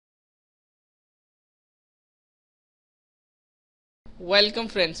Welcome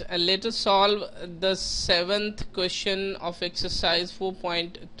friends, and let us solve the 7th question of exercise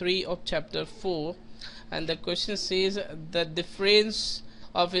 4.3 of chapter 4. And the question says the difference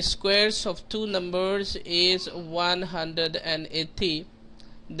of squares of two numbers is 180.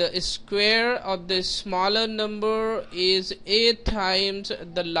 The square of the smaller number is 8 times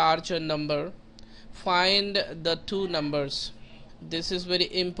the larger number. Find the two numbers. This is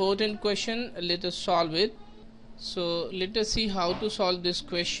very important question. Let us solve it. So let us see how to solve this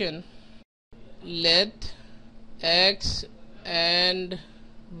question. Let x and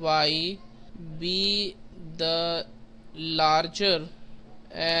y be the larger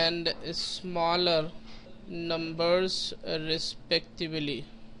and smaller numbers respectively.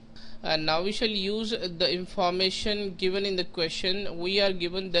 And now we shall use the information given in the question. We are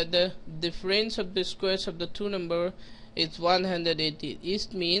given that the difference of the squares of the two numbers is 180.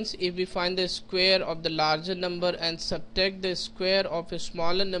 It means if we find the square of the larger number and subtract the square of a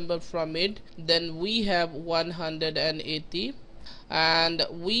smaller number from it, then we have 180. And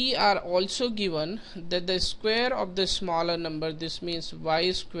we are also given that the square of the smaller number, this means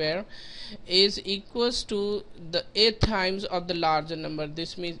y square, is equals to the 8 times of the larger number,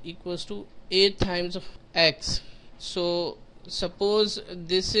 this means equals to 8 times of x. So suppose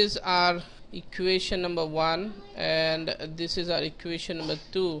this is our equation number 1 and this is our equation number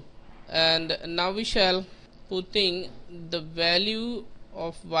 2, and now we shall putting the value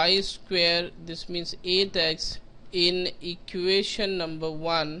of y square, this means 8x, in equation number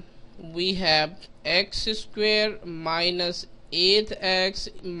 1. We have x square minus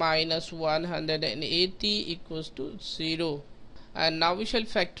 8x minus 180 equals to 0. And now we shall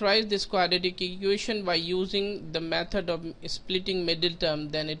factorize this quadratic equation by using the method of splitting middle term.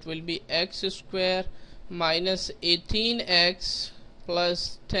 Then it will be x square minus 18x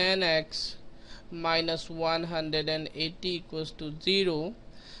plus 10x minus 180 equals to 0.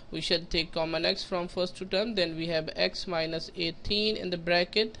 We shall take common x from first two term, then we have x minus 18 in the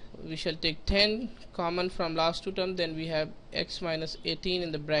bracket. We shall take 10 common from last two term, then we have x minus 18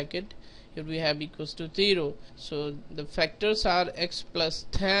 in the bracket. Here we have equals to 0. So the factors are x plus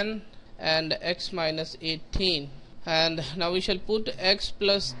 10 and x minus 18. And now we shall put x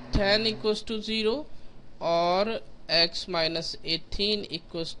plus 10 equals to 0 or x minus 18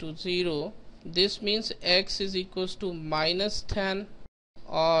 equals to 0. This means x is equals to minus 10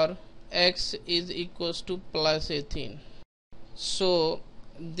 or x is equals to plus 18. So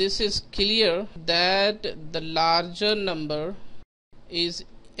this is clear that the larger number is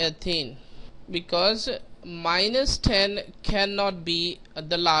 18, because minus 10 cannot be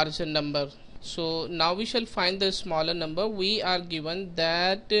the larger number. So now we shall find the smaller number. We are given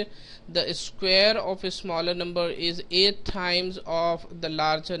that the square of a smaller number is 8 times of the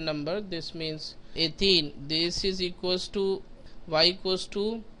larger number, this means 18. This is equals to y equals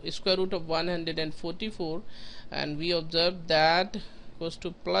to square root of 144, and we observe that equals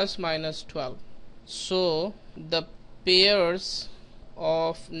to plus minus 12. So the pairs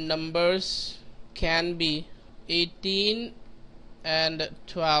of numbers can be 18 and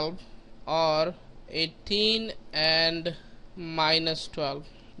 12 or 18 and minus 12.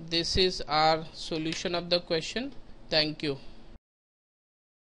 This is our solution of the question. Thank you.